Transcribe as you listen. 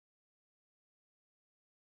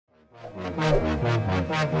Hi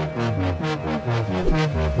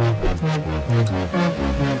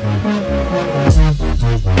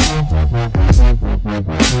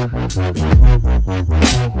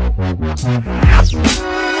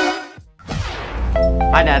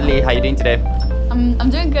Natalie, how are you doing today? I'm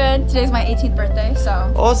doing good. Today's my 18th birthday, so...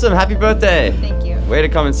 Awesome, happy birthday! Thank you. Way to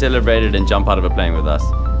come and celebrate it and jump out of a plane with us.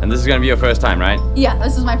 And this is going to be your first time, right? Yeah,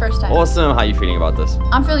 this is my first time. Awesome, how are you feeling about this?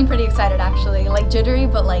 I'm feeling pretty excited actually. Like jittery,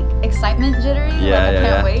 but like excitement jittery. I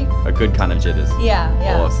can't wait. A good kind of jitters. Yeah.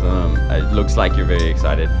 Awesome. It looks like you're very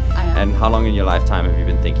excited. I am. And how long in your lifetime have you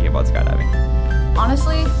been thinking about skydiving?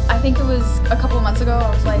 Honestly, I think it was a couple of months ago. I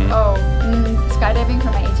was like, skydiving for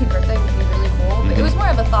my 18th birthday would be really cool. But it was more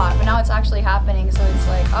of a thought, but now it's actually happening. So it's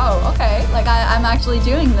like, oh, okay. Like I'm actually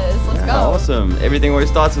doing this. Let's go. Awesome. Everything always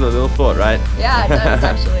starts with a little thought, right? Yeah, it does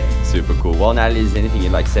actually. Super cool. Well, Natalie, is there anything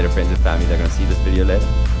you'd like to say to friends and family that are going to see this video later?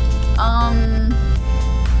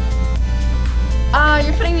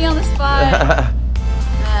 You're putting me on the spot.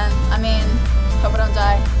 Man, I mean, hope I don't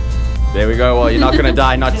die. There we go. Well, you're not going to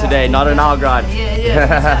die. Not today. Not in our grind.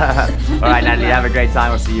 Yeah. All right, Natalie, have a great time.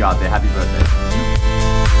 We'll see you out there. Happy birthday.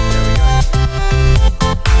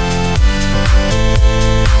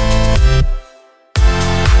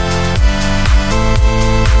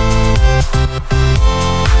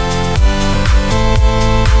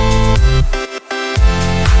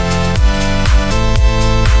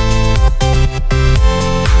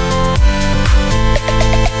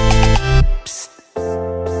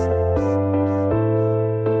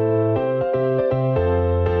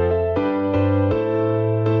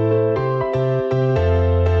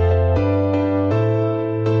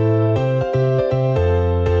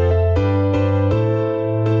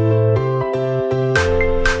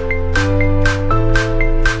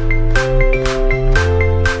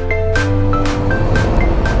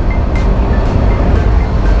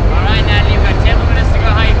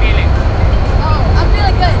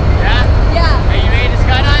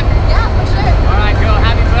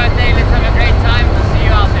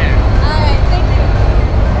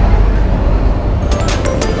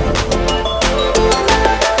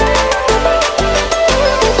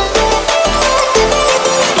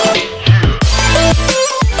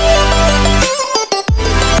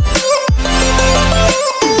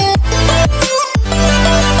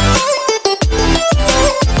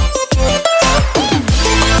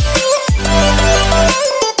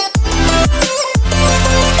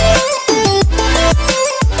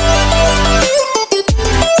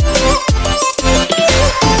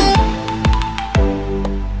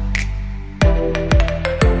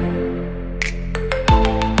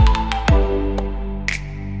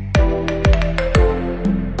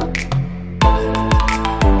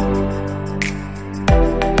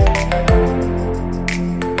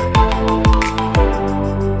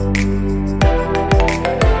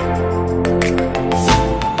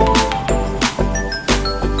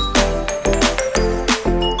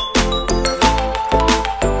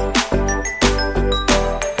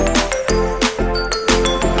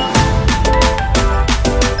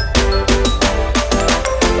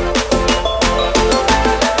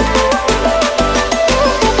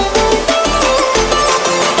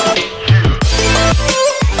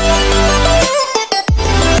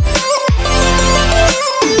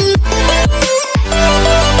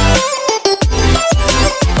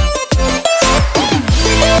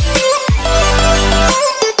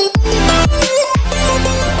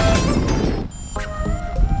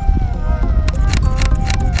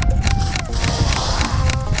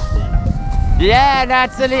 Yeah,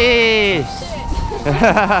 Natalie!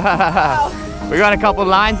 We got a couple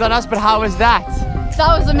lines on us, but how was that?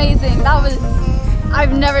 That was amazing.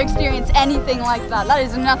 I've never experienced anything like that. That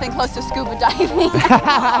is nothing close to scuba diving.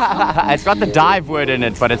 It's got the dive word in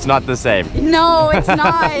it, but it's not the same. No, it's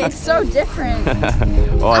not. It's so different.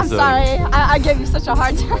 Awesome. I'm sorry. I gave you such a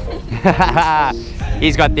hard time.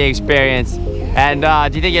 He's got the experience. And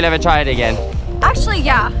do you think you'll ever try it again? Actually,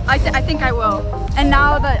 yeah. I think I will. And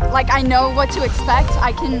now that I know what to expect,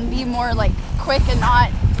 I can be more quick and not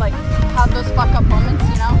have those fuck up moments,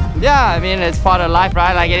 you know? Yeah, I mean, it's part of life,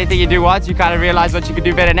 right? Like anything you do once, you kind of realize what you could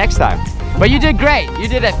do better next time. But you did great. You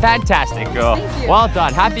did it fantastic, girl. Thank you. Well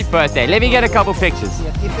done. Happy birthday. Let me get a couple pictures.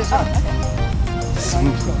 Yeah, keep this up.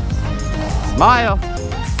 Smile.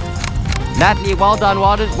 Natalie, well done.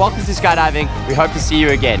 Welcome to skydiving. We hope to see you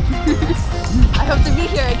again. I hope to be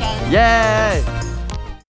here again. Yay!